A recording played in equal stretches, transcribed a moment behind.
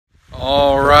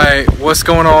What's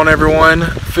going on, everyone?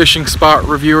 Fishing spot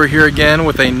reviewer here again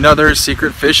with another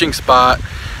secret fishing spot,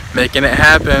 making it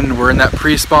happen. We're in that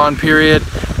pre-spawn period.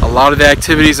 A lot of the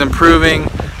activity is improving,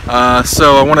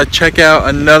 so I want to check out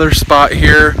another spot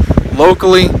here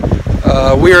locally.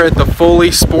 We are at the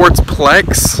Foley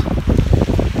Sportsplex.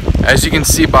 As you can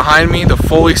see behind me, the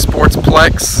Foley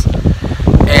Sportsplex,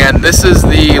 and this is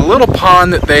the little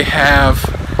pond that they have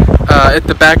at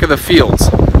the back of the fields,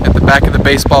 at the back of the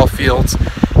baseball fields.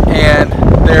 And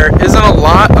there isn't a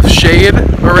lot of shade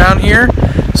around here,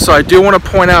 so I do want to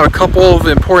point out a couple of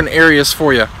important areas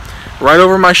for you. Right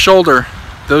over my shoulder,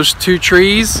 those two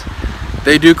trees,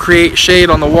 they do create shade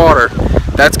on the water.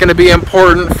 That's going to be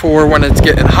important for when it's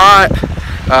getting hot.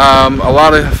 A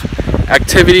lot of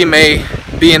activity may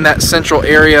be in that central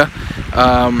area.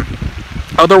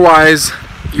 Otherwise,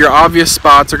 your obvious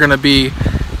spots are going to be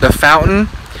the fountain.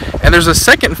 And there's a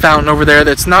second fountain over there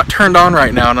that's not turned on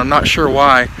right now, and I'm not sure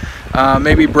why.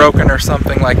 Maybe broken or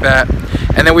something like that.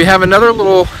 And then we have another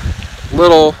little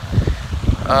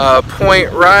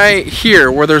point right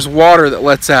here where there's water that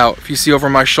lets out, if you see over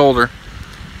my shoulder.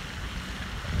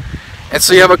 And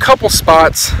so you have a couple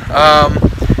spots.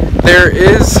 There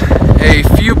is a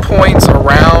few points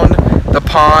around the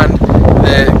pond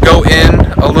that go in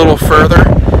a little further.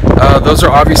 Those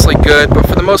are obviously good, but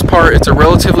for the most part it's a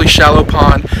relatively shallow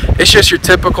pond. It's just your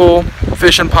typical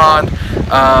fishing pond.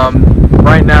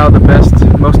 Right now the best,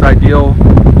 most ideal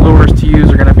lures to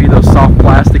use are going to be those soft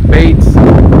plastic baits,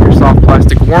 your soft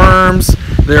plastic worms.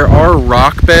 There are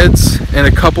rock beds in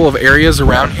a couple of areas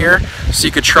around here, so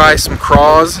you could try some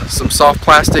craws, some soft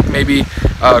plastic, maybe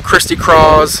Christy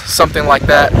craws, something like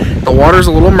that. The water's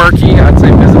a little murky. I'd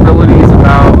say visibility is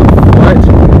about a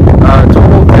foot.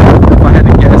 Total depth, if I had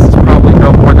to guess, is probably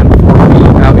no more than 4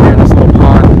 feet out here in this little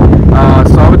pond.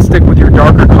 So I would stick with your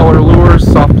darker color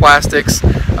lures, soft plastics.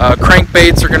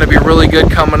 Crankbaits are going to be really good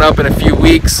coming up in a few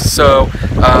weeks, so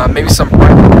maybe some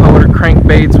bright colored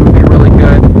crankbaits would be really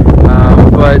good.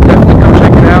 But definitely come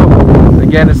check it out.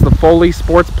 Again, it's the Foley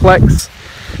Sportsplex,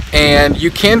 and you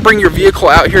can bring your vehicle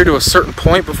out here to a certain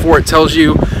point before it tells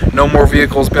you no more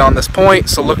vehicles beyond this point,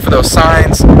 so look for those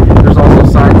signs. There's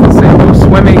also signs that say no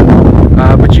swimming,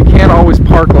 but you can always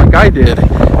park like I did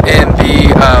in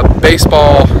the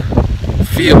baseball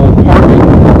field parking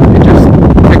and just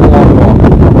take a long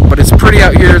walk. But it's pretty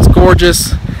out here, it's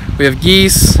gorgeous. We have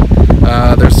geese,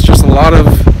 there's just a lot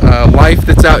of life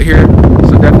that's out here,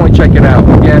 so definitely check it out.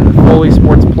 Again, Foley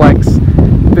Sportsplex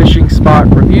fishing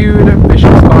spot reviewed,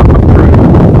 fishing spot